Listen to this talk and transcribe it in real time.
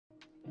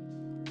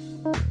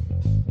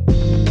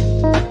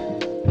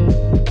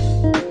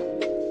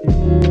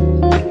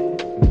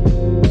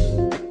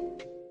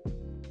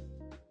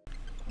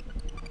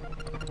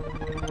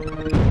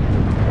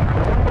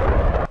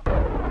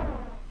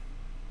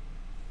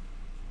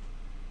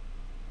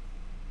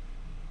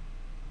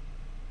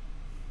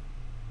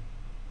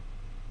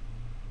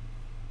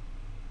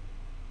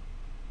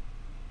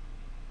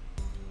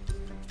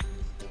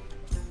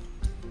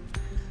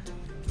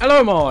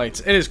Hello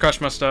mates, it is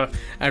Crashmaster,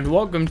 and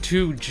welcome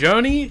to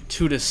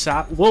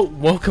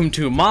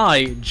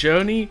my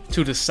Journey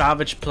to the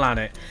Savage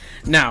Planet.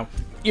 Now,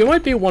 you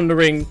might be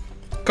wondering,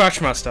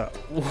 Crashmaster,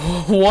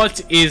 what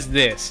is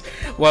this?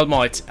 Well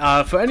mates,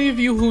 for any of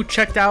you who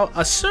checked out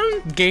a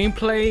certain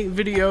gameplay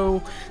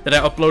video that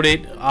I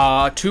uploaded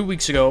about 2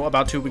 weeks ago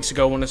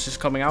when this is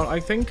coming out, I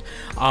think,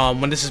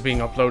 when this is being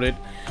uploaded,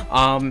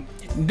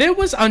 there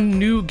was a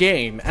new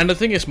game, and the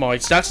thing is,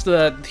 mates, here's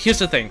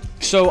the thing.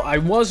 So I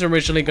was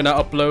originally gonna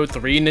upload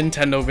 3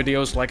 Nintendo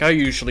videos like I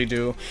usually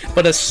do,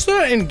 but a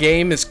certain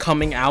game is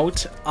coming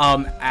out.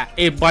 By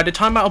the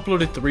time I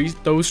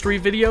uploaded those three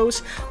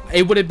videos,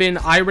 it would have been,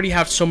 I already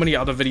have so many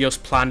other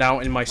videos planned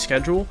out in my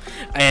schedule,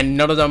 and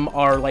none of them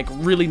are like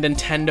really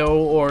Nintendo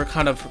or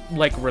kind of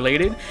like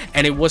related,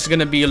 and it was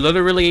gonna be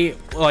literally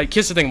like,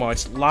 here's the thing,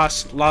 mates.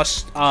 Last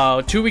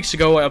 2 weeks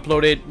ago I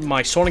uploaded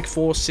my Sonic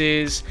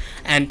Forces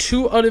and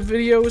 2 other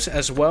videos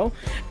as well.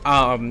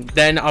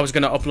 Then I was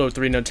gonna upload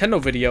 3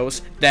 Nintendo videos.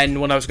 Then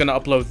when I was gonna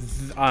upload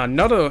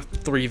another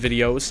 3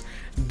 videos,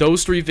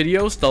 those 3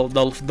 videos,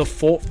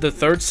 the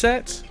third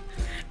set,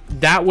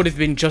 that would have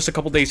been just a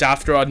couple days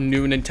after a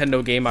new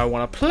Nintendo game I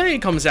want to play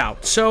comes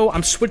out. So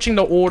I'm switching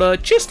the order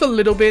just a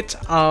little bit,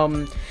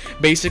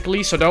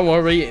 basically. So don't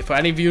worry, for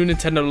any of you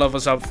Nintendo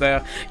lovers out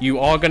there, you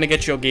are gonna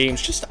get your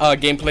games,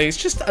 gameplays,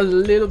 just a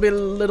little bit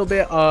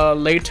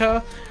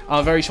later.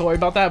 Very sorry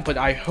about that, but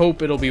I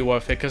hope it'll be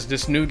worth it, because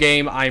this new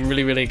game I'm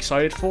really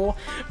excited for.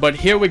 But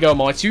here we go,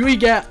 mates. We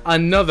get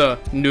another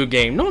new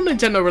game, not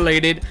Nintendo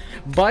related,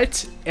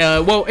 but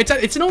well,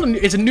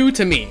 it's new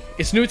to me.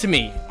 It's new to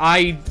me.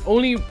 I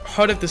only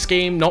heard of this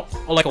game not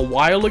like a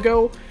while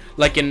ago,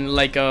 like in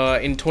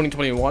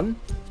 2021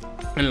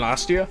 and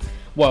last year.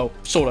 Well,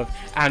 sort of.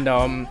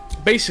 And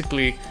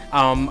basically,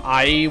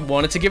 I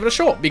wanted to give it a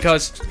shot,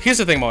 because here's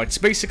the thing, mates.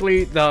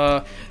 Basically,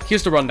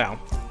 here's the rundown.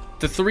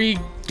 The 3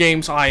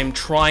 games I am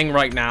trying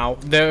right now,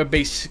 they're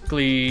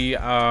basically,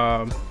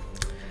 so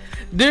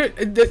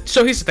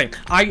here's the thing.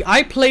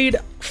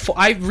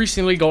 I've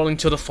recently gone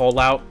into the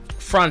Fallout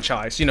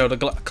franchise, you know, the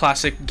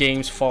classic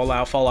games,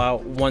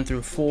 Fallout 1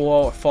 through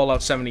 4,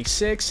 Fallout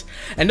 76,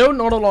 and though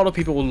not a lot of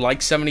people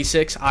like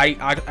 76, I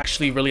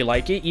actually really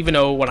like it, even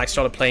though when I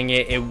started playing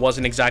it, it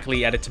wasn't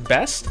exactly at its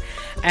best,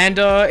 and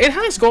it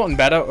has gotten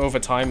better over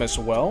time as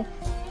well.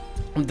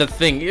 The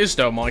thing is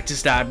though, Mike,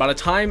 is that by the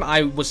time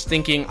I was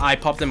thinking, I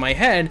popped in my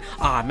head,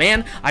 ah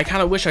man, I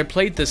kind of wish I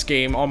played this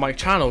game on my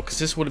channel, because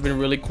this would have been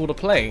really cool to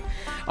play,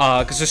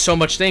 because there's so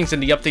much things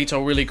and the updates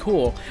are really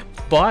cool.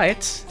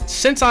 But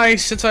since I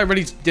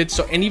already did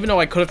so, and even though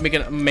I could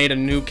have made a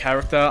new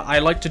character, I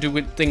like to do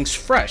things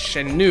fresh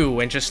and new,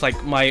 and just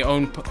like my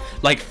own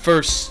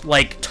first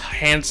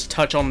hands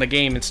touch on the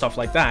game and stuff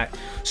like that.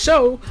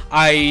 So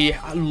I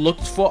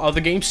looked for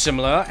other games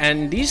similar,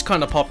 and these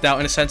kind of popped out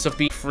in a sense of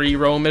being free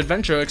roam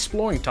adventure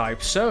exploring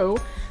type. So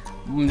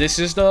this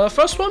is the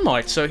first one,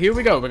 mate. So here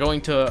we go.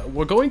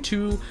 We're going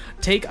to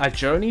take a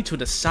journey to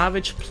the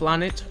Savage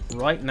Planet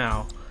right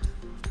now.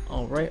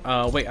 All right.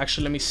 Wait,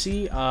 actually, let me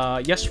see.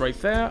 Yes,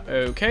 right there.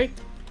 Okay.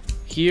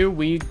 Here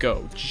we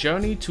go.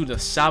 Journey to the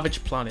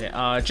Savage Planet.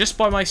 Just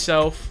by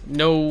myself.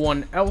 No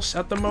one else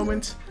at the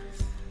moment.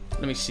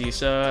 Let me see.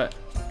 Is there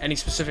any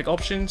specific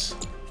options?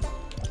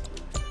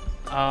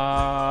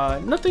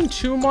 Nothing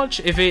too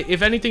much.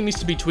 If anything needs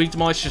to be tweaked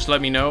much, just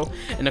let me know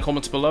in the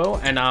comments below,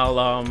 and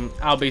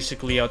I'll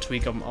basically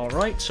tweak them. All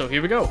right, so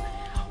here we go.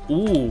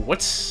 Ooh,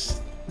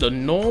 what's the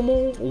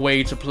normal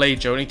way to play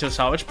Journey to the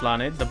Savage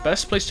Planet? The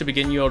best place to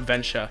begin your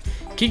adventure.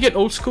 Keep it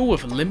old school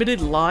with limited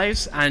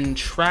lives and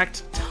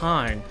tracked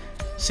time.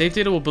 Save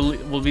data will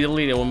be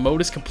deleted when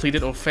mode is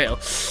completed or fail.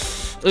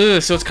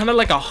 Ugh, so it's kind of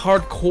like a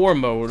hardcore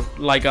mode,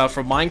 like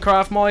for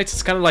Minecraft mods.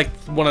 It's kind of like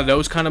one of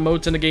those kind of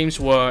modes in the games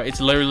where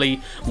it's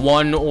literally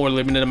one or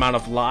limited amount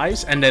of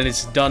lives, and then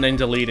it's done and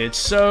deleted.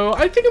 So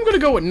I think I'm gonna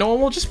go with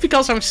normal, just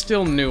because I'm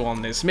still new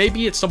on this.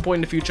 Maybe at some point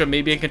in the future,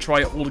 maybe I can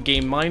try old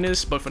game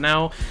minus, but for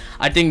now,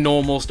 I think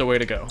normal's the way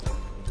to go.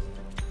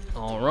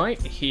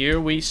 Alright,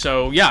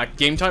 so yeah,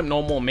 game type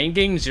normal, main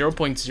game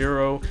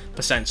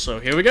 0.0%, so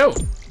here we go.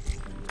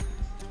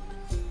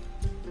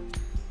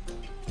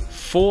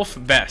 4th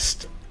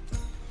best.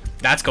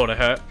 That's gonna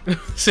hurt.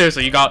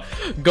 Seriously, you got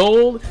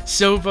gold,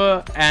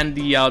 silver, and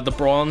the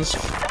bronze.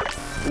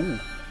 Ooh.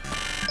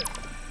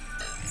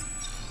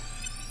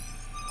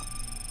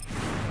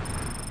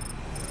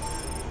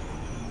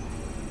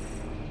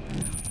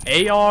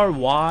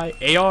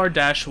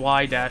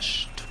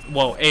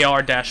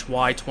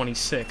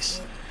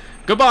 AR-Y-26.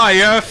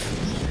 Goodbye,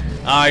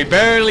 Earth. I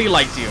barely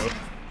liked you.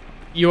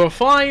 You were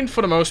fine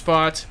for the most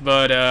part,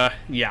 but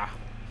yeah.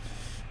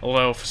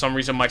 Although, for some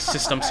reason, my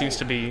system seems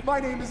to be... My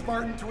name is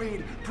Martin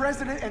Tweed,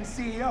 President and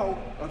CEO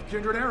of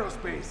Kindred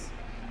Aerospace.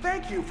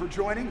 Thank you for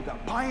joining the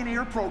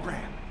Pioneer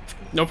program.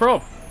 No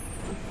problem.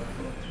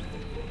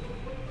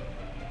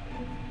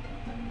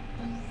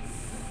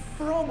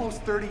 For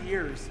almost 30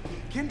 years,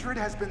 Kindred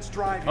has been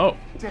striving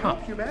to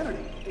help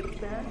humanity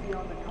expand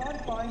beyond the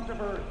confines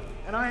of Earth.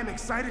 And I am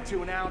excited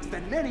to announce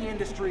that many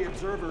industry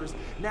observers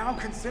now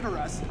consider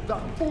us the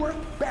 4th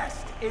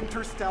best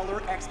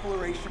interstellar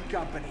exploration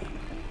company.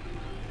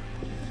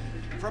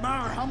 From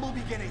our humble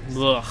beginnings,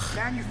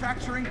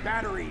 manufacturing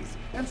batteries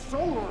and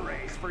solar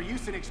arrays for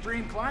use in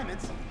extreme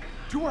climates,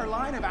 to our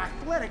line of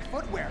athletic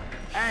footwear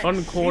and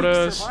fun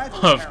quarters,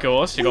 of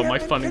course. You got my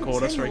fun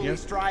quarters right here.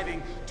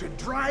 Striving to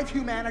drive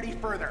humanity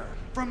further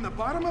from the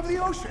bottom of the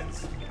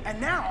oceans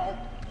and now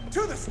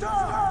to the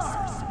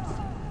stars.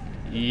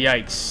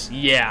 Yikes!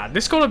 Yeah,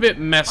 this got a bit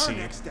messy. Our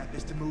next step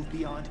is to move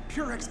beyond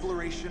pure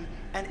exploration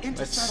and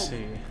into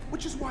settlement,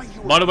 which is why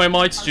you. By the way,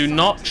 mates, do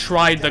not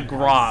try the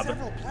grab.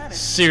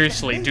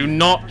 Seriously, do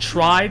not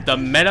try the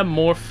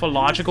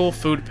metamorphological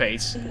food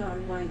paste.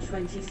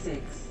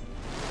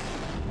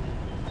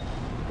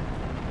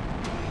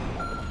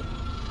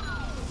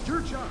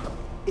 Your job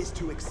is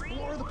to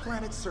explore the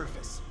planet's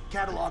surface,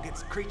 catalog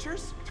its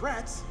creatures,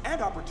 threats,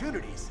 and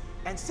opportunities,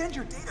 and send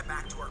your data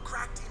back to our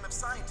crack team of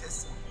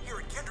scientists here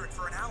at Kindred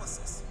for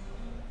analysis.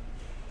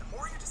 The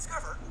more you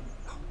discover,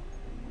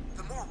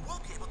 the more we'll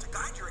be able to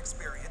guide your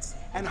experience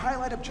and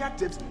highlight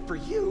objectives for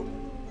you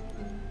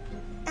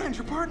and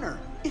your partner,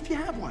 if you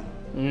have one.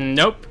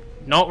 Nope,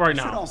 not right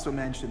now. I should also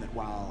mention that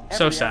while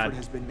so every sad effort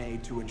has been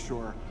made to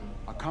ensure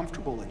a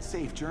comfortable and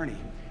safe journey,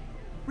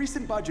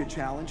 recent budget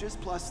challenges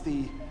plus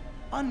the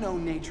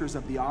unknown natures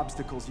of the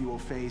obstacles you will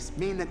face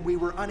mean that we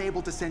were unable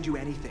to send you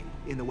anything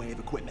in the way of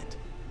equipment.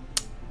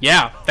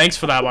 Yeah, thanks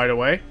for that, by the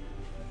way.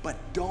 But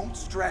don't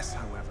stress,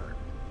 however,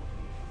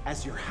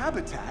 as your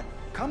habitat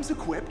comes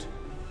equipped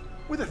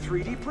with a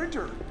 3D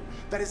printer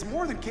that is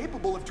more than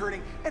capable of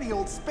turning any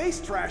old space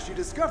trash you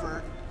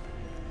discover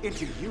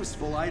into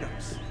useful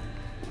items.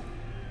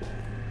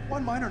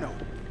 One minor note.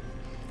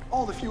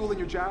 All the fuel in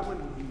your javelin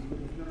will be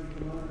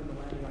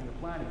on your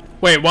planet.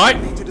 Wait, what?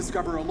 You need to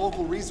discover a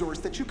local resource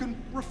that you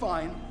can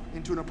refine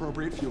into an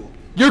appropriate fuel.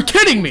 You're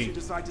kidding me! You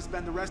decide to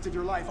spend the rest of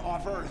your life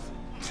off Earth.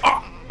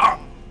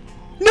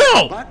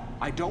 No! But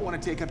I don't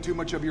want to take up too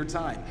much of your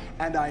time,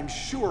 and I'm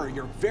sure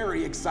you're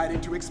very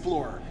excited to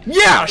explore.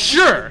 Yeah,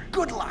 sure!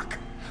 Good luck!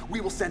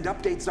 We will send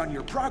updates on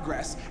your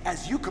progress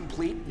as you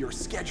complete your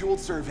scheduled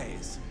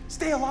surveys.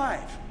 Stay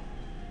alive,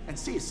 and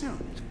see you soon.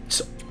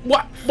 So,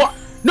 what?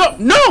 No!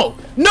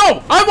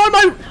 I'm on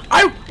my...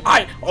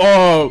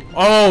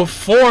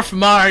 fourth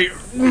my...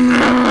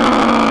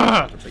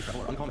 Space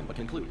travel are uncommon, but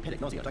can include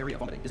headache, nausea, diarrhea,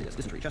 vomiting, dizziness,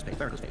 dysentery, chest pain,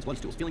 varicose, blood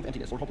stools, feeling of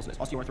emptiness or hopelessness,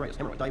 osteoarthritis,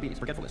 hemorrhoid, diabetes,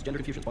 forgetfulness, gender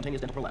confusion,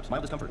 spontaneous dental prolapse,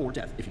 mild discomfort, or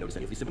death. If you notice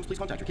any of these symptoms, please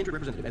contact your Kindred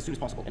representative as soon as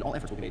possible, and all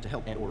efforts will be made to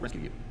help and/or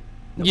rescue you.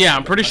 Yeah,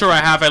 I'm pretty sure I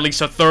have at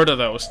least a third of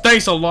those.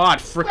 Thanks a lot,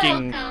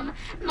 freaking... Welcome.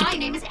 My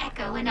name is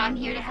Echo, and I'm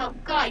here to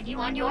help guide you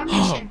on your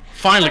mission.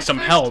 Finally, but some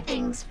first help.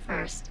 Things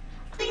first.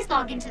 Please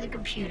log into the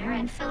computer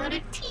and fill out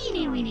a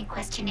teeny-weeny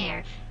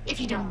questionnaire, if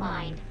you don't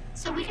mind,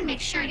 so we can make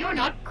sure you're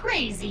not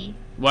crazy.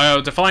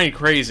 Well, define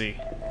crazy.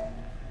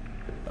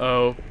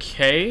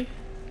 Okay.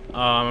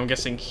 I'm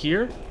guessing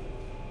here.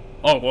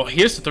 Oh, well,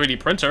 here's the 3D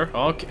printer.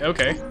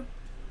 Okay.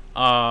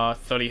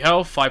 30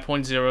 health,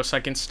 5.0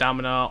 seconds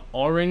stamina,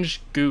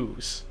 orange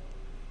goose.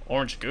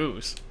 Orange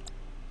goose?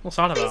 What's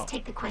that about? Please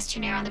take the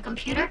questionnaire on the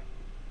computer.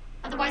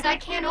 Otherwise, I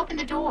can't open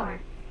the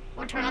door,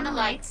 or turn on the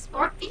lights,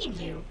 or feed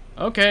you.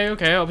 Okay.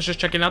 I was just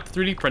checking out the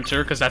 3D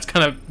printer, because that's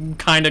kind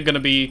of gonna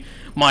be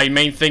my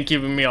main thing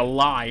keeping me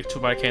alive, too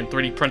bad I can't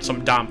 3D print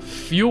some damn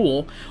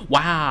fuel.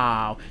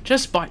 Wow.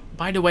 Just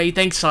by the way,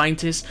 thanks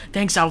scientists,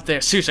 thanks out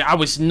there. Seriously, I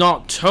was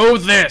not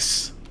told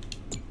this.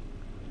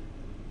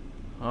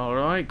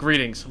 Alright,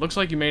 greetings. Looks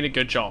like you made a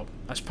good job.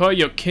 As per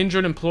your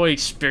Kindred Employee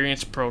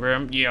Experience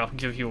Program, yeah, I'll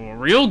give you a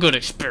real good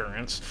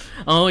experience.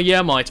 Oh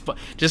yeah, mates, but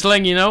just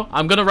letting you know,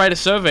 I'm gonna write a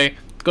survey.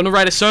 Gonna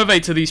write a survey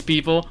to these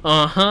people.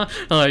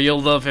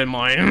 You'll love it,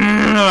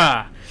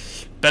 my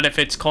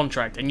benefits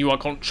contract, and you are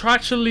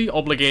contractually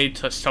obligated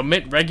to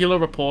submit regular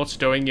reports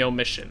during your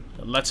mission.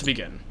 Let's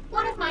begin.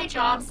 One of my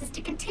jobs is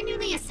to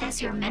continually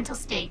assess your mental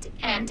state,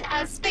 and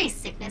as space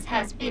sickness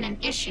has been an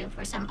issue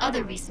for some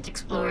other recent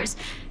explorers,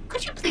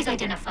 could you please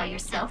identify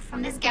yourself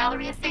from this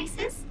gallery of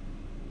faces?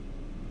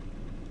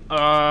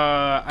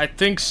 I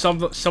think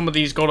some of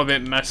these got a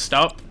bit messed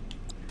up.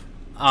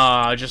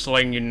 Just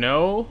letting you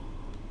know.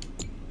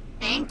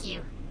 Thank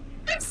you.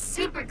 I'm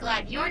super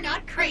glad you're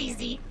not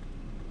crazy.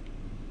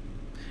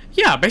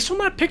 Yeah, based on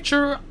that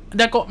picture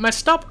that got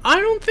messed up,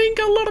 I don't think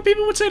a lot of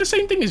people would say the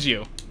same thing as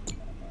you.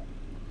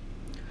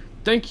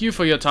 Thank you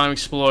for your time,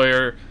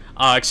 Explorer.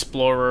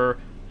 Hashtag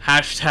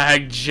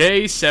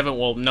J7,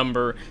 well,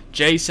 number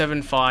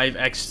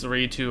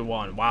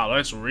J75X321. Wow,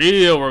 that's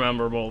real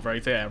memorable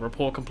right there.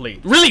 Report complete.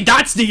 Really,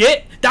 that's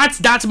it?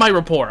 That's my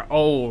report.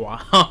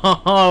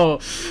 Oh,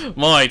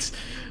 mates.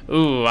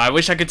 Ooh, I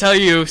wish I could tell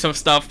you some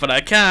stuff, but I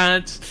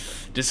can't.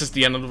 This is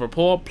the end of the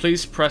report.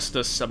 Please press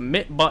the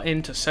submit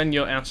button to send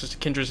your answers to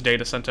Kindred's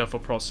data center for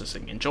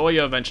processing. Enjoy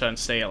your adventure and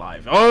stay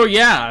alive. Oh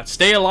yeah,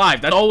 stay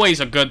alive. That's always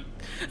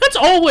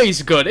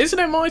good, isn't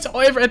it, Moise?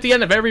 At the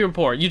end of every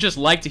report, you just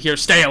like to hear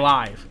stay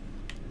alive.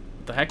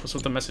 What the heck was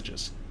with the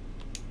messages?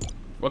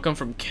 Welcome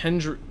from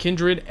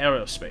Kindred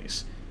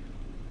Aerospace.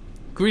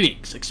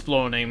 Greetings,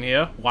 Explorer name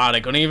here. Wow,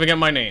 they couldn't even get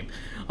my name.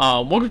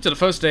 Welcome to the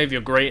first day of your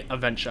great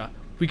adventure.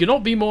 We could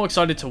not be more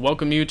excited to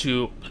welcome you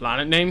to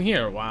planet name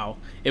here. Wow.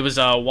 It was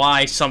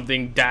Y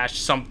something dash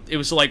some. It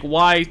was like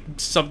Y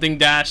something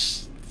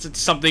dash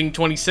something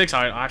 26.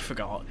 I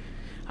forgot.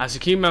 As a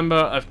key member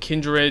of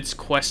Kindred's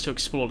quest to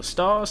explore the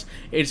stars,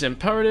 it is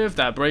imperative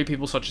that brave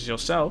people such as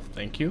yourself,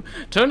 thank you,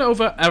 turn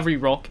over every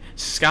rock,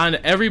 scan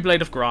every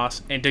blade of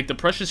grass, and dig the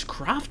precious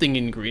crafting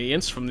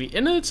ingredients from the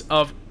innards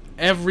of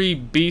every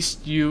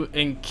beast you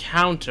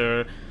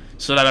encounter,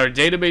 so that our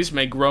database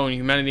may grow and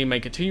humanity may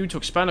continue to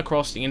expand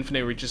across the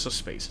infinite reaches of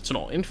space. It's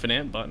not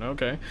infinite, but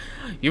okay.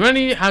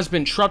 Humanity has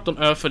been trapped on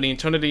Earth for the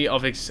entirety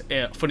of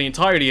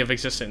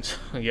existence.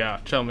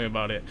 Yeah, tell me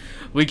about it.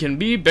 We can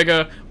be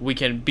bigger, we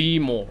can be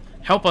more.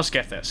 Help us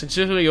get there.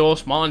 Sincerely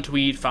yours, Martin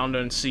Tweed, founder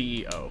and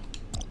CEO.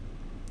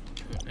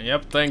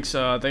 Yep, thanks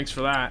for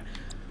that.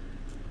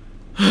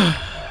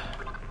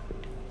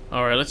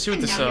 Alright, let's see what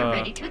this now you're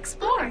ready to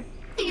explore.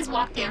 Please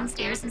walk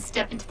downstairs and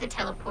step into the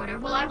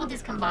teleporter while I will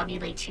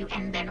discombobulate you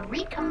and then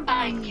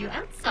recombine you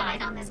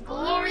outside on this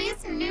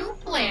glorious new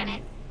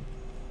planet.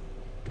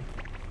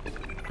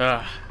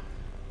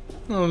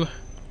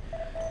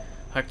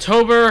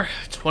 October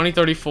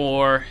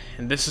 2034,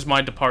 and this is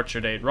my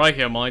departure date right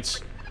here, mates.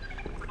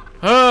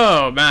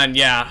 Oh man,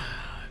 yeah.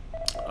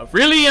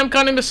 Really, I'm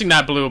kind of missing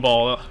that blue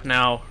ball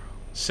now.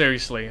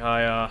 Seriously,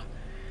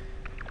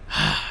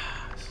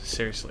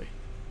 seriously.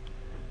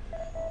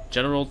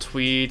 General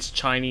Tweed's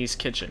Chinese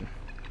kitchen.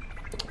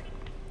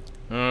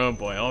 Oh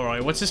boy,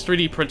 alright. What's this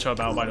 3D printer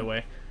about, by the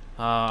way?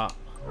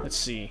 Let's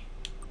see.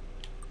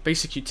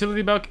 Basic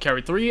utility belt can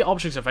carry 3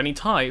 objects of any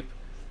type.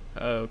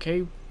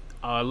 Okay.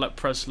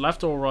 Press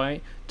left or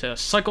right to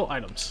cycle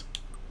items.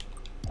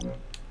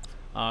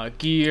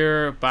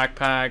 Gear,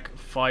 backpack,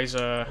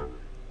 visor.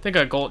 I think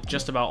I got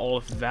just about all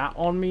of that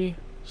on me.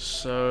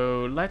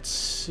 So, let's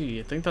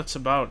see. I think that's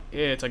about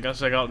it. I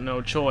guess I got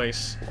no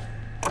choice.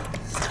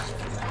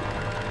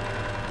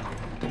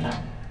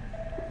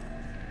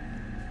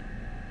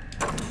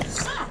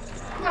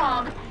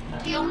 Rob,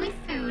 the only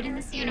food in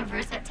this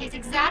universe that tastes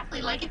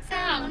exactly like it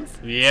sounds.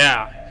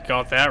 Yeah,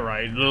 got that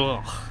right.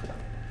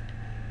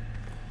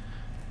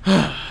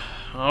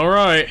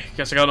 Alright,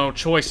 guess I got no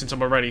choice since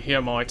I'm already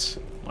here, mates.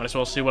 Might as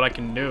well see what I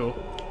can do.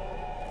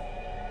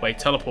 Wait,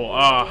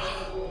 teleport.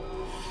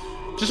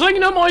 Just like you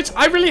know, mates,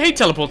 I really hate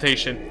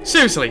teleportation.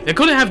 Seriously, they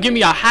couldn't have given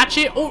me a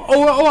hatchet or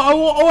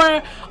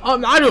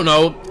I don't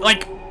know,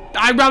 like,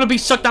 I'd rather be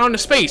sucked down into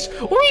space.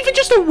 Or even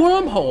just a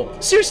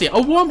wormhole. Seriously, a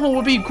wormhole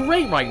would be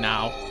great right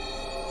now.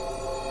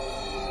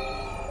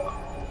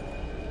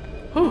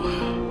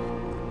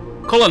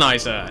 Whew.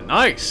 Colonizer.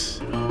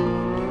 Nice.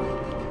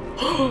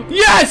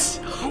 Yes!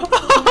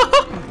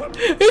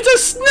 It's a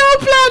snow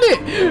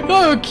planet!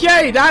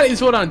 Okay, that is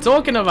what I'm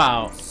talking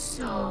about.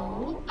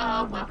 So,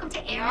 welcome to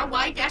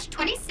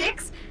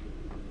ARY-26.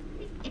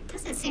 It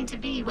doesn't seem to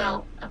be,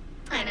 well, a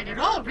planet at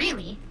all,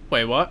 really.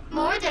 Wait, what?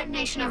 More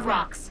detonation of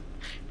rocks.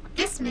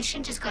 This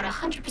mission just got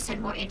 100%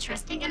 more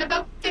interesting and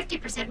about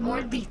 50%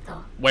 more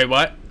lethal. Wait,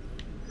 what?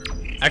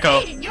 Echo.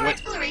 In your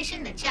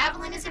exploration, the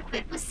Javelin is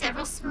equipped with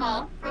several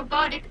small,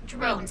 robotic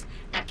drones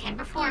that can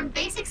perform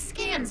basic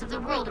scans of the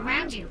world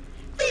around you.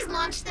 Please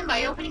launch them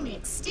by opening the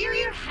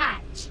exterior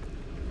hatch.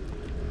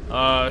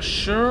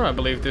 Sure. I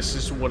believe this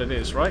is what it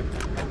is, right?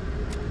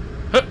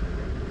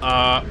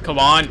 Huh. Come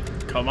on.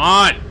 Come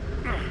on.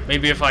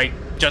 Maybe if I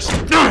just...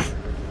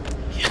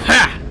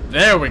 Yeah,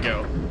 there we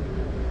go.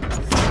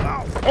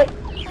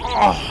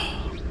 Oh.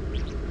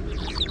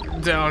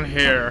 Down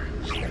here.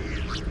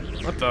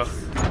 What the?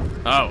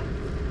 Oh.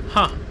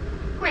 Huh.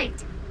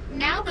 Great.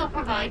 Now they'll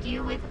provide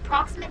you with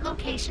approximate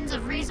locations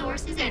of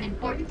resources and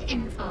important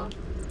info.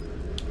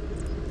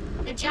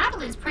 The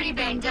Javelin's pretty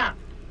banged up,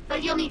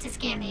 but you'll need to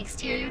scan the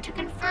exterior to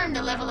confirm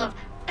the level of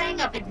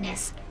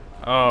bang-upedness.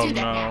 Oh, Do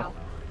that no. now.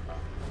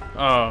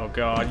 Oh,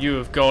 God.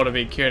 You've got to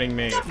be kidding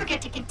me. Don't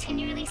forget to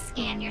continually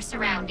scan your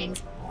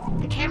surroundings.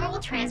 The camera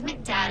will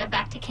transmit data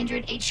back to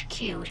Kindred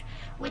HQ,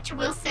 which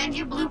will send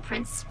you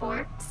blueprints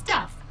for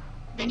stuff.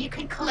 Then you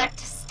can collect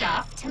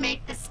stuff to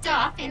make the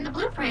stuff in the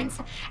blueprints,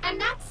 and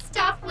that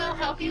stuff will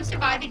help you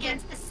survive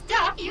against the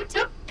stuff you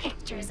took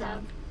pictures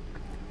of.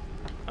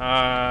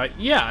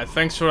 Yeah,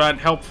 thanks for that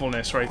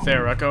helpfulness right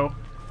there, Echo.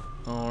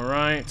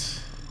 Alright.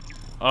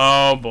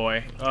 Oh,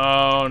 boy.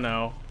 Oh,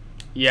 no.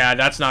 Yeah,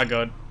 that's not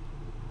good.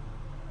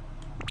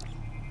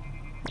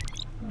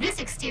 This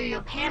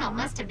exterior panel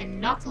must have been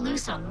knocked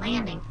loose on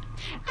landing.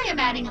 I am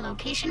adding a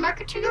location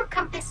marker to your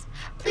compass.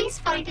 Please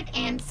find it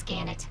and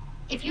scan it.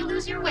 If you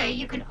lose your way,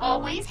 you can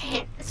always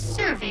hit the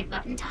survey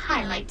button to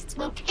highlight its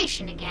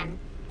location again.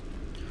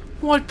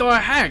 What the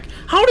heck?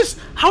 How does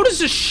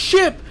the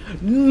ship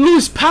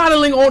lose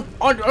paddling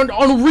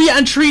on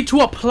re-entry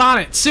to a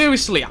planet?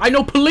 Seriously, I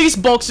know police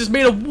boxes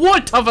made of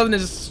wood tougher than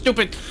this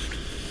stupid.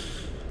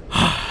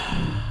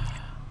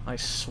 I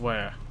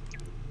swear.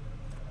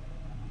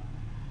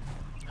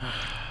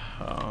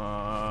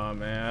 Oh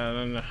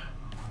man.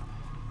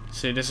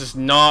 See, this is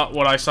not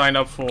what I signed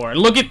up for. And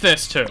look at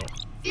this too.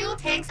 Fuel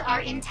tanks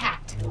are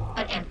intact,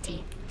 but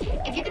empty.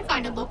 If you can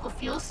find a local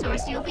fuel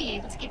source, you'll be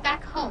able to get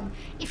back home.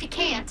 If you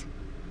can't,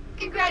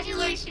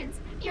 congratulations,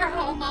 you're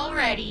home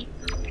already.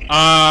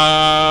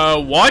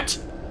 What?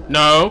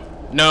 No,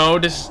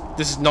 this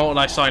is not what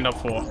I signed up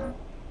for.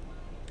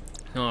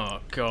 Oh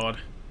God.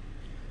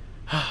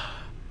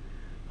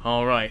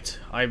 Alright,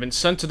 I've been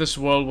sent to this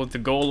world with the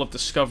goal of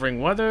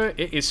discovering whether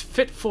it is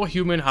fit for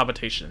human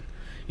habitation.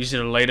 Using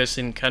the latest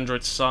in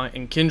kindred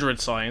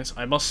science,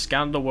 I must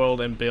scan the world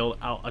and build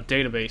out a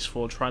database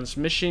for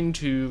transmission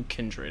to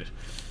Kindred.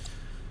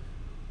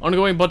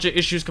 Ongoing budget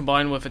issues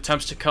combined with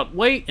attempts to cut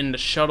weight in the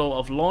shuttle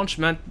of launch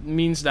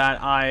means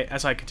that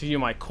as I continue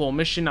my core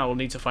mission, I will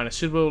need to find a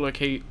suitable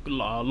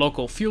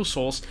local fuel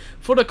source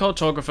for the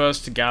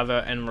cartographers to gather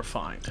and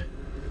refine.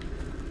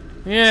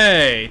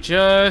 Yay,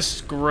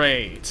 just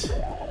great.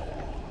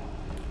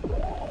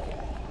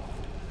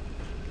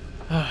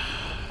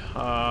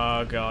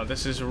 Oh God,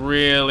 this is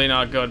really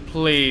not good.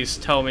 Please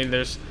tell me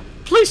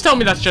please tell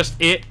me that's just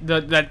it.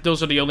 That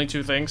those are the only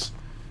two things.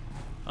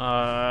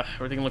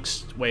 Everything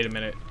looks. Wait a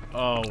minute.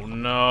 Oh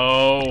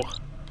no.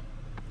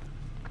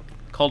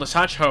 Call this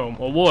hatch home,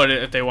 or would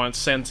if they want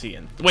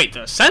sentient. Wait,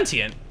 the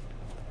sentient?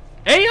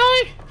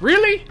 AI?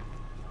 Really?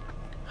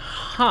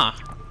 Huh.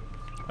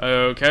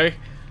 Okay.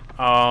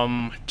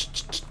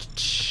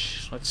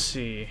 Let's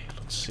see.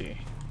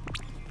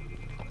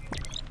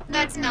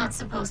 That's not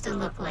supposed to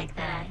look like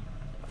that.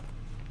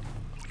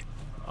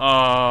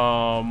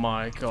 Oh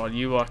my God,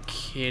 you are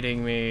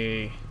kidding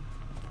me.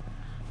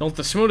 Not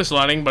the smoothest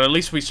landing, but at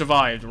least we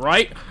survived,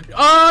 right?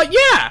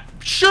 Yeah,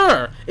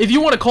 sure. If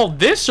you want to call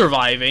this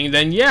surviving,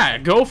 then yeah,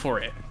 go for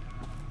it.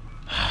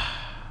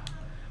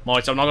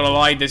 Moits, I'm not gonna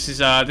lie, this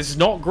is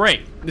not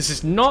great. This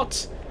is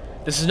not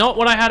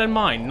what I had in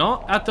mind.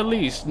 Not at the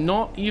least,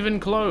 not even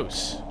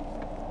close.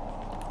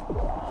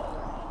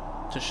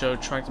 To show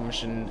track the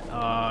mission,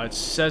 it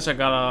says I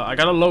got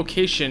a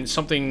location,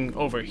 something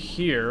over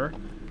here.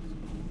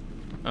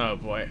 Oh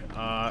boy.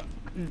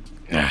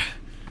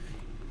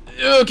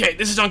 Okay,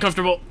 this is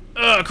uncomfortable.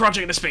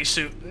 Crouching in a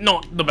spacesuit,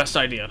 not the best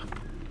idea.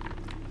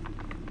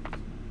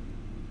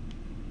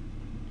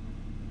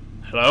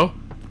 Hello?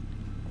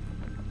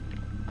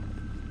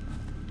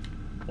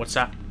 What's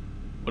that?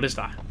 What is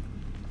that?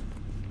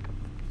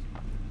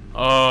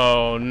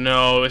 Oh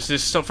no, is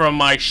this stuff from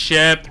my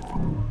ship?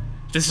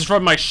 This is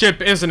from my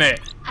ship, isn't it?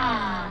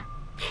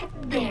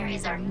 There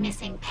is our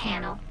missing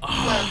panel.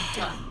 Well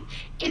done.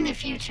 In the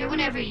future,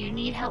 whenever you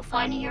need help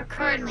finding your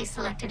currently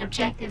selected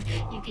objective,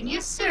 you can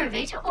use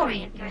survey to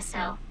orient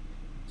yourself.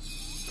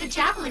 The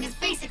Javelin is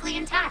basically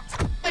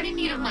intact, but in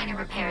need of minor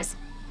repairs.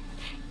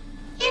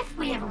 If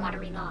we ever want to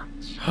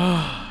relaunch.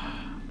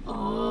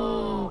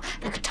 Oh,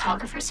 the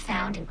cartographers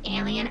found an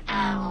alien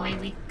alloy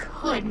we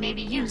could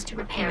maybe use to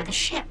repair the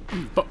ship.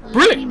 But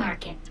Let me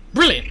mark it.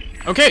 Brilliant.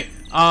 Okay.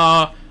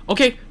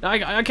 Okay.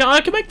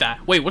 I can make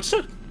that. Wait, what's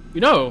the?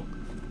 You know,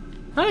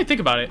 now that I think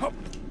about it.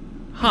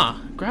 Huh.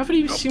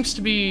 Gravity seems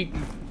to be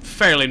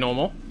fairly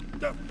normal.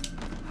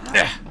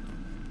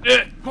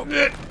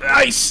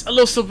 Ice, a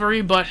little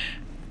slippery, but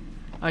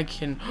I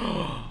can.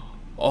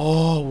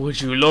 Oh,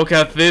 would you look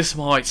at this,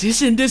 Moits?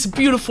 Isn't this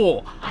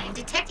beautiful? I am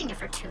detecting a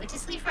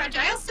fortuitously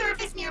fragile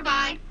surface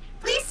nearby.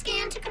 Please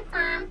scan to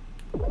confirm.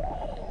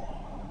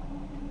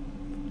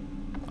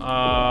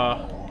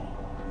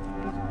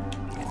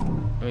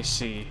 Let me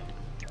see.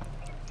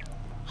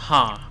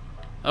 Huh.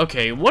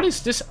 Okay, what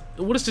is this?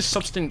 What is this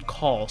substance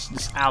called?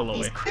 This alloy?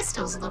 These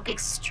crystals look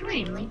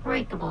extremely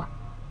breakable.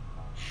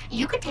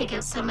 You could take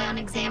out some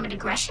unexamined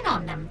aggression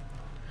on them.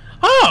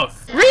 Oh,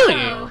 So,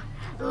 really?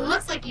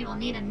 Looks like you will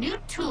need a new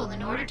tool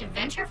in order to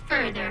venture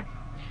further.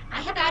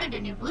 I have added a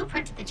new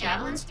blueprint to the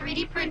Javelin's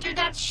 3D printer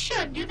that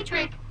should do the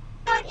trick.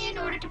 But in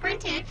order to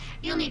print it,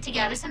 you'll need to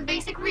gather some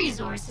basic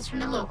resources from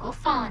the local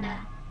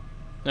fauna.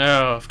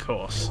 Oh, of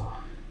course.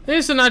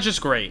 Isn't that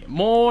just great?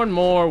 More and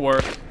more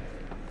work.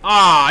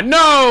 Ah,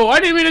 no! I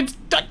didn't mean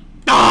to.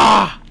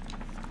 Ah!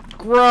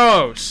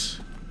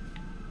 Gross.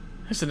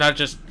 Isn't that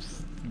just.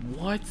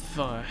 What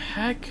the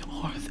heck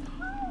are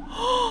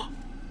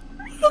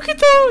Look at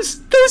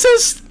those! Those are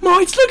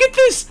smites! Look at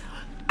this!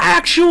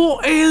 Actual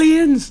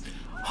aliens!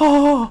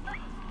 Oh!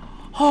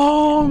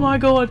 Oh my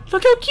god!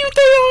 Look how cute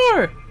they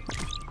are!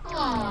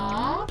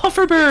 Aww.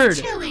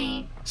 Pufferbird!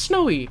 Chilly.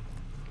 Snowy!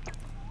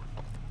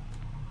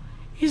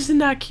 Isn't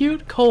that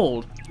cute?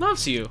 Cold.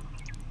 Loves you.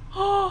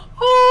 Oh,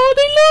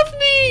 they love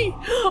me!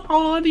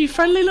 Oh, the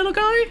friendly little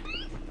guy?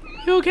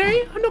 You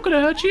okay? I'm not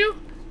gonna hurt you.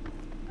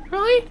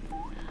 Right?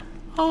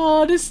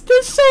 Oh, they're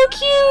so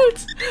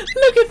cute!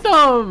 Look at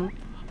them!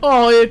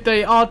 Oh,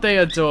 aren't they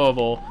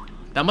adorable?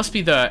 That must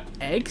be the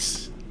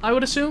eggs, I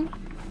would assume.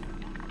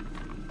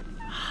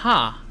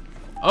 Huh.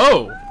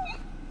 Oh!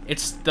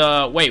 It's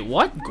the... Wait,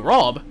 what?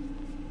 Grob?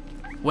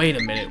 Wait a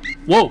minute.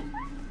 Whoa!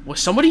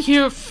 Was somebody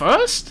here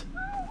first?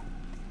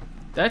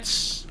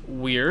 That's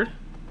weird.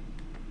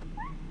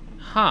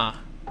 Huh.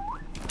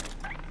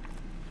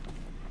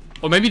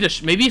 Or maybe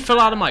maybe it fell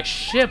out of my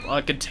ship.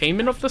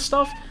 Containment of the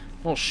stuff?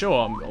 Well,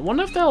 sure. I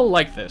wonder if they'll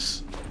like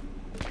this.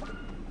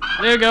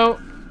 There you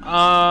go.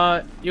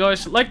 You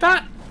guys like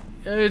that?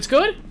 It's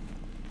good?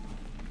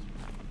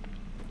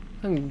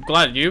 I'm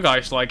glad you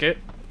guys like it.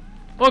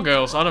 Well,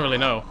 girls, I don't really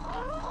know.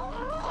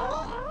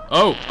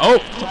 Oh!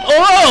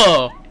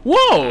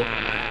 Whoa!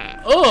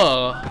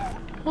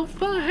 What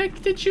the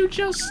heck did you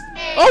just...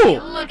 Hey,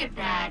 look at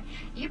that.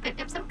 You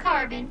picked up some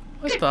carbon.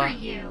 What's Good that? for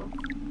you.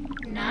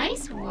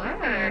 Nice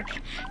work.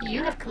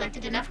 You have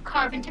collected enough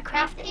carbon to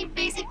craft a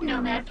basic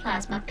Nomad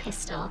plasma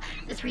pistol.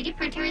 The 3D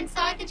printer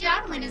inside the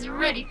Javelin is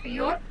ready for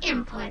your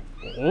input.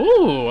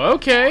 Ooh,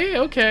 okay.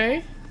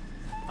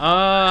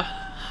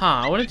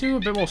 I want to do a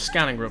bit more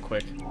scanning real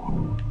quick.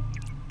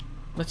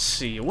 Let's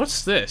see,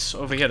 what's this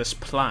over here, this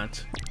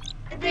plant?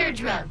 They're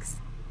drugs,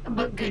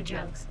 but good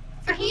drugs.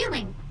 For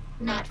healing,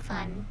 not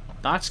fun.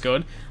 That's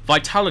good.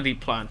 Vitality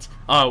plant.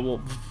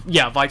 Well,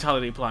 yeah,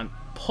 vitality plant.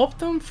 Pop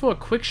them for a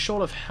quick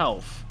shot of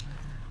health.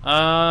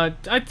 I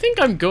think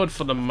I'm good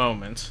for the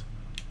moment.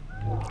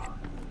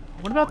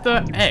 What about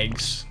the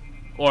eggs?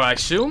 Or I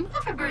assume?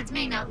 Pufferbirds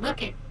may not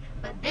look it,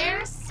 but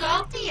they're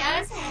salty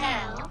as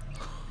hell.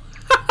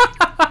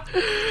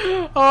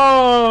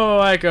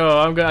 Oh,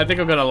 Echo, I think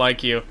I'm gonna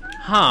like you.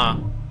 Huh.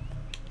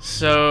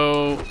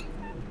 So,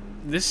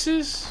 this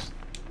is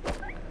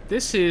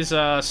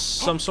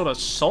some sort of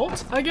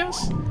salt, I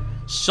guess?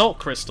 Salt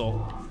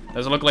crystal.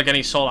 Doesn't look like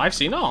any salt I've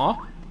seen. Aw.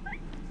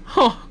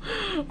 Huh.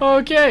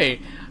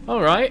 Okay.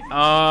 Alright.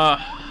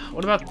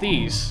 What about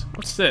these?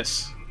 What's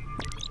this?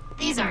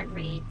 These aren't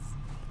reeds.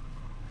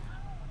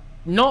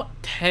 Not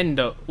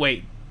tender.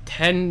 Wait.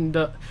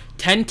 Tender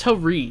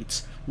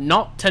reeds.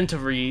 Not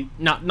tentaweed.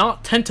 Not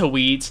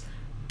tentaweeds.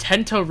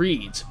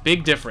 Tentareeds.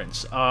 Big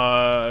difference.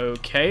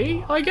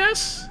 Okay, I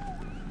guess?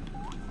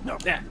 No.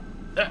 Yeah.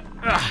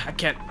 I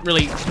can't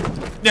really...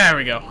 There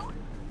we go.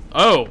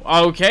 Oh,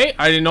 okay.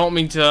 I did not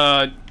mean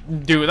to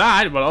do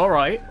that, but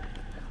alright.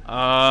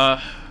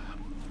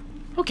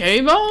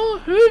 Okay, well,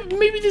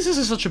 maybe this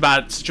isn't such a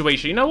bad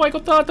situation. You know, I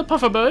got the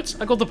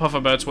Pufferbirds. I got the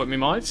Pufferbirds with me,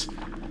 mates.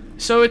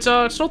 So it's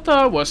not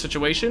the worst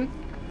situation.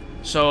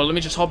 So let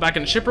me just hop back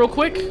in the ship real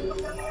quick.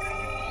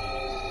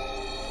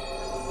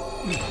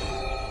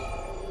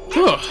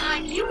 Every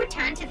time you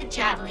return to the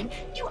Javelin,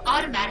 you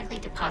automatically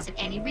deposit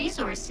any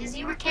resources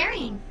you were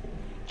carrying.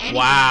 Anything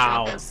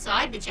Wow. dropped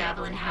outside the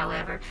Javelin,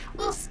 however,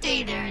 will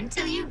stay there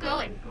until you go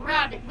and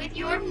grab it with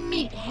your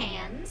meat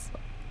hands.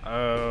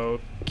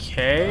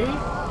 Okay.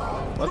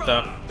 What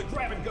the? The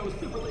grab and go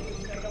super league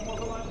is getting a more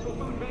reliable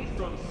food base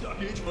from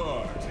Suckage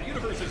Farms. The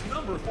universe's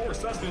 #4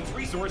 sustenance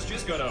resource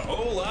just got a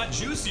whole lot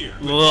juicier.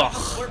 Ugh.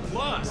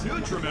 Plus,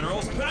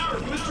 Nutriminerals Power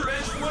Booster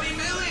Edge 20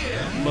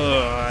 million.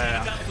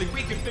 Ugh. Dynamically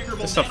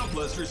reconfigurable This stuff-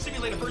 nanoblasters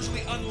simulate a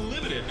virtually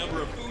unlimited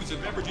number of foods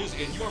and beverages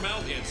in your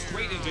mouth and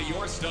straight into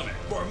your stomach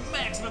for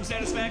maximum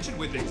satisfaction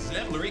with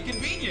exemplary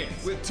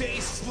convenience. With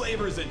tastes,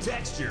 flavors, and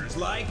textures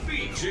like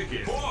beef,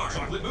 chicken, pork,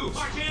 chocolate mousse,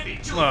 hard candy,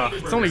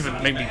 Don't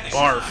even make me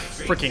barf.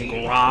 Freaking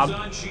glob.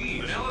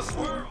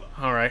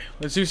 Alright,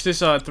 let's use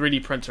this 3D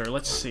printer.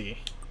 Let's see.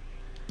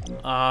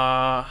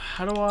 How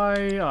do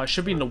I...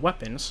 should be in the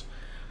weapons.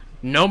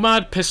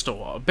 Nomad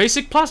pistol.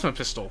 Basic plasma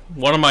pistol.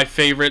 One of my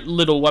favorite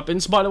little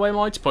weapons, by the way,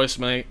 mates.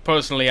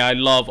 Personally, I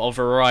love a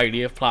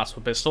variety of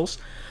plasma pistols.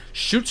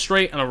 Shoot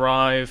straight and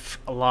arrive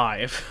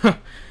alive.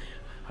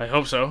 I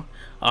hope so.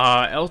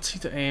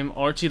 LT to aim,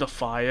 RT to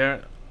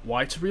fire,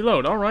 Y to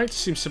reload. Alright,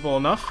 seems simple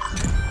enough.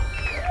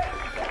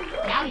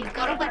 Now you've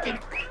got a weapon,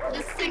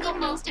 the single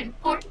most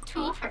important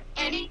tool for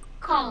any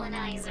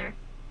colonizer.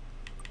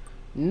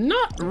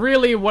 Not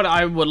really what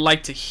I would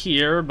like to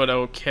hear, but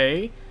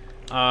okay.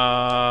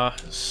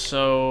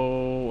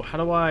 So how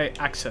do I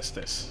access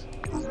this?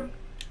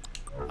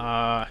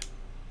 How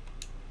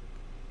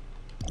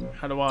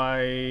do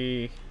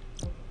I...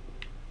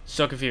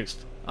 So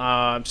confused.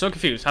 I'm so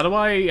confused. How do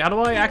I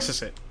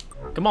access it?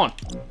 Come on.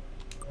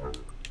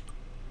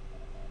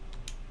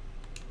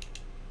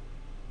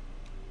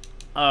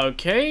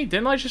 Okay,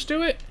 didn't I just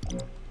do it?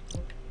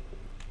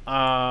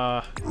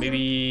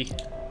 Maybe...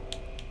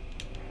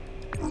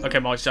 Okay,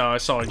 Molly, sorry,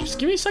 just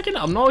give me a second.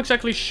 I'm not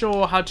exactly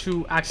sure how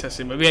to access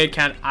it. Maybe I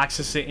can't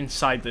access it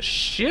inside the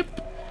ship?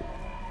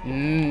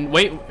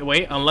 Wait,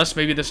 unless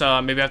maybe this,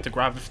 maybe I have to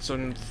grab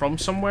it from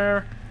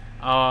somewhere.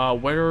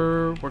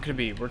 Where could it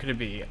be? Where could it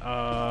be?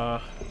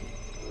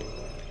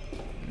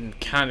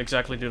 Can't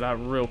exactly do that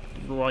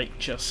right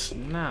just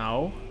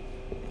now.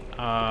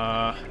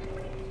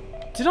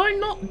 Did I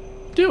not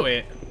do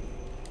it?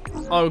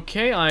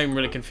 Okay, I'm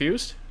really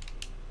confused.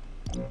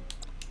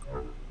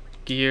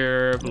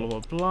 Gear, blah blah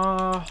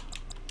blah.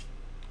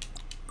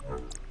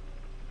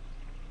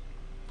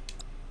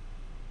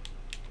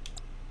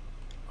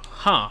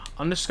 Huh,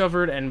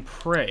 undiscovered and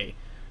prey.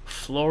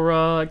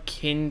 Flora,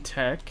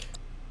 Kintech.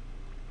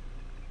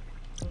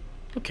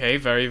 Okay,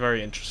 very,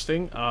 very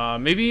interesting.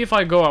 Maybe if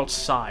I go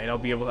outside, I'll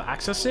be able to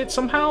access it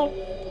somehow?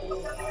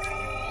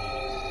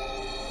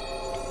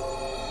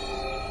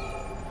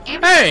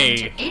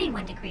 Hey!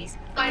 81 degrees.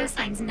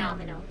 Biosign's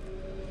nominal.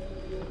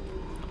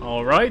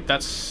 Alright,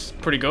 that's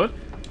pretty good.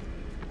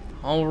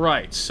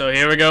 Alright, so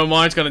here we go.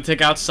 Mine's gonna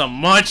take out some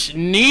much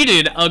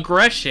needed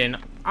aggression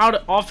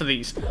off of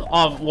these,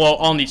 well,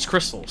 on these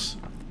crystals.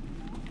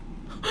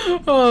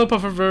 Oh,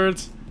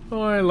 Pufferbirds.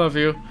 Oh, I love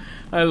you.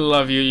 I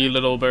love you, you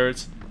little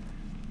birds.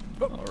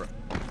 Alright.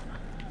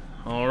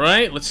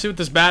 Alright, let's see what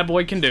this bad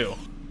boy can do.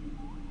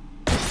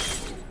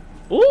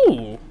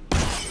 Ooh!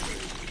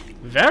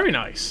 Very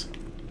nice.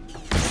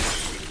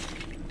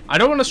 I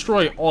don't want to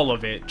destroy all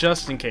of it,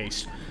 just in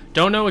case.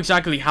 Don't know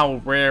exactly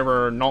how rare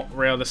or not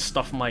rare this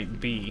stuff might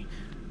be.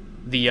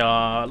 The,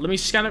 let me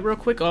scan it real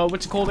quick.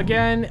 What's it called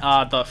again?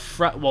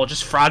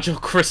 Just fragile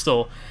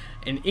crystal.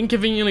 An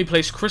inconveniently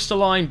placed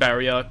crystalline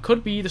barrier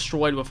could be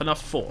destroyed with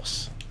enough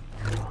force.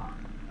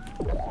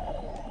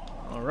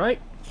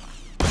 Alright.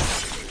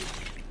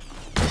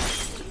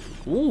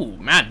 Ooh,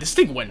 man, this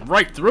thing went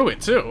right through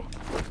it, too.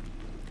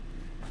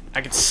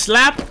 I could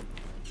slap,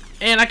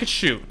 and I could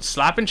shoot.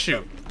 Slap and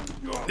shoot.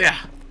 Yeah.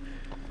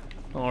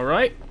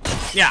 Alright.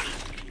 Yeah.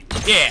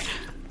 Yeah.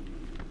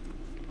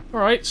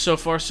 Alright, so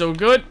far so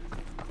good.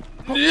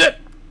 Yeah.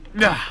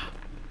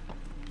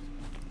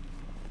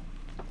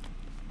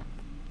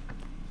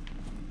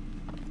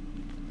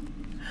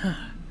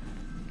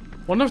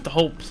 Wonder if the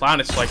whole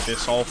planet's like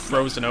this, all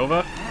frozen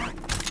over.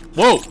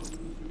 Whoa!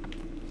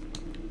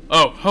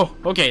 Oh,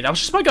 okay, that was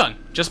just my gun.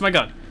 Just my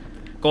gun.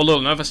 Got a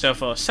little nervous there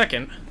for a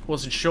second.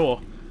 Wasn't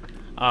sure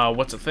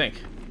what to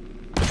think.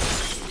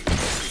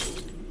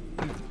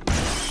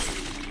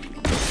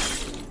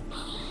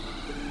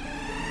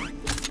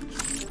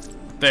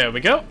 There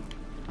we go.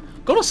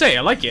 Gotta say,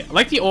 I like it. I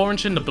like the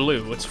orange and the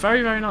blue. It's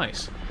very, very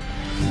nice.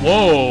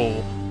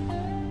 Whoa!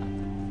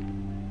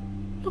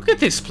 Look at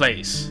this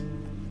place.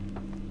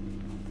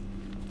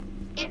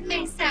 It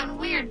may sound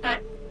weird,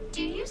 but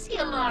do you see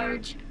a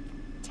large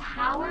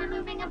tower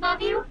looming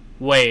above you?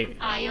 Wait.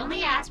 I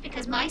only asked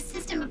because my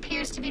system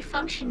appears to be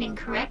functioning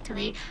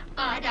correctly,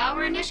 but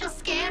our initial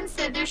scan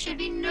said there should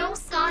be no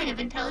sign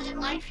of intelligent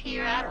life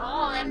here at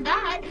all, and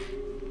that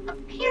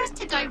appears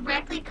to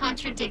directly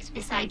contradict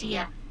this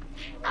idea.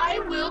 I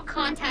will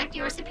contact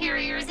your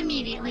superiors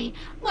immediately.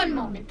 One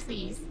moment,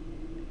 please.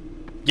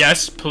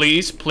 Yes,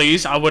 please,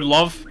 please. I would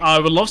love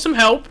some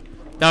help.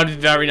 That would be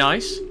very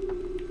nice.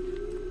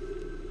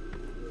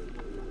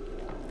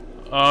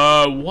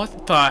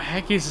 What the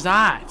heck is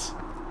that?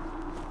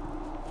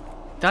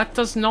 That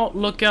does not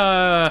look,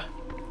 oh,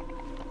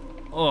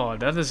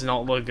 that does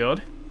not look good.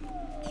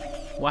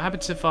 What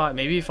happens if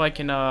maybe if I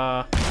can,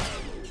 oh!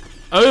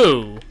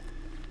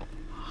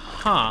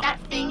 Huh. That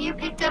thing you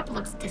picked up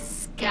looks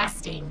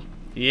disgusting.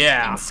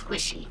 Yeah. And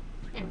squishy.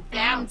 And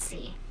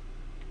bouncy.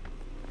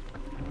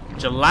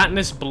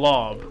 Gelatinous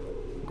blob.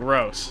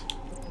 Gross.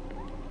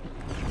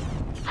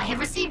 I have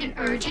received an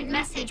urgent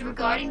message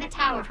regarding the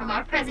tower from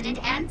our president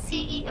and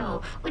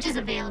CEO, which is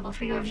available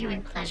for your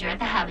viewing pleasure at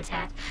the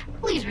Habitat.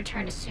 Please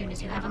return as soon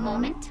as you have a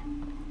moment.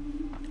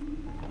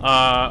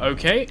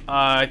 Okay.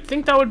 I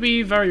think that would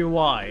be very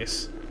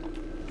wise.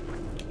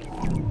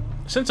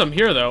 Since I'm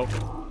here, though.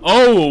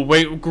 Oh,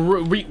 wait.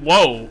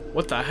 Whoa.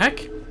 What the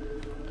heck?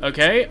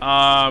 Okay.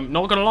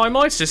 Not gonna lie,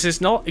 mice. This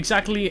is not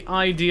exactly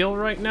ideal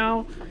right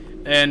now.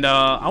 And,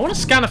 I want to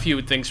scan a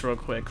few things real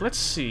quick. Let's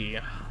see.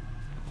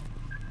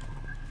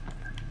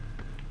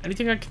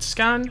 Anything I can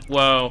scan?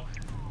 Well,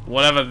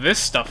 whatever this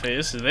stuff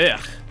is, there.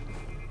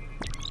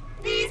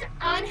 These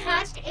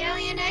unhatched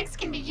alien eggs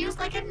can be used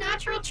like a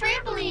natural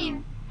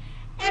trampoline.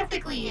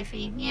 Ethically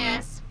iffy,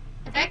 yes.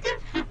 Effective?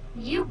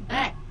 You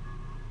bet.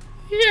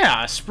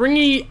 Yeah,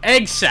 springy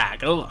egg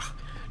sack. Ugh.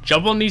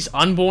 Jump on these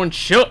unborn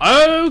children.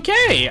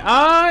 Okay,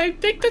 I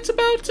think that's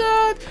about,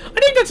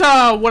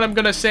 what I'm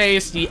gonna say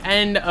is the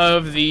end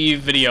of the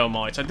video,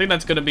 mites. I think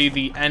that's gonna be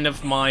the end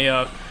of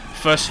my,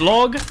 first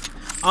log.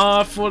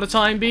 For the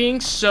time being,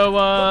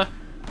 so,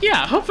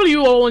 yeah, hopefully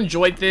you all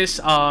enjoyed this.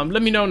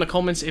 Let me know in the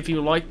comments if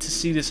you'd like to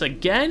see this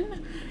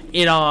again.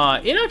 It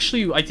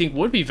actually, I think,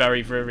 would be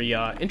very, very,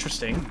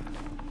 interesting.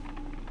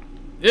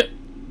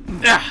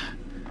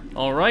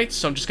 Alright,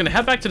 so I'm just gonna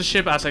head back to the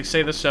ship as I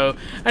say this, so,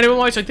 anyway,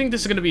 guys, I think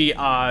this is gonna be,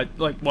 I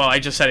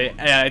just said it,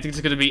 I think this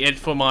is gonna be it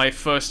for my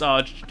first,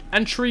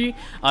 entry,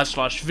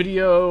 slash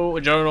video,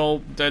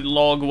 journal,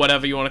 log,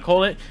 whatever you want to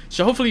call it.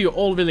 So hopefully you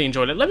all really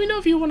enjoyed it. Let me know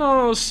if you want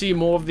to see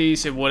more of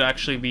these. It would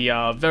actually be,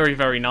 very,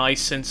 very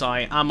nice, since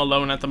I am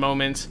alone at the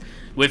moment,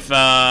 with,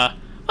 at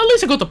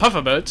least I got the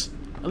Pufferbirds.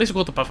 At least I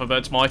got the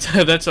Pufferbirds, might.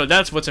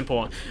 that's what's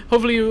important.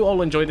 Hopefully you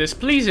all enjoyed this.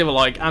 Please leave a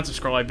like and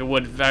subscribe. It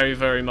would very,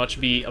 very much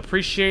be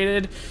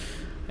appreciated.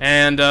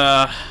 And,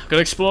 gonna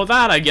explore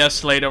that, I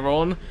guess, later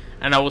on.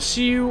 And I will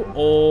see you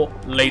all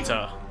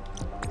later.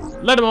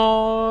 Later,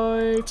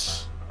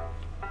 mites.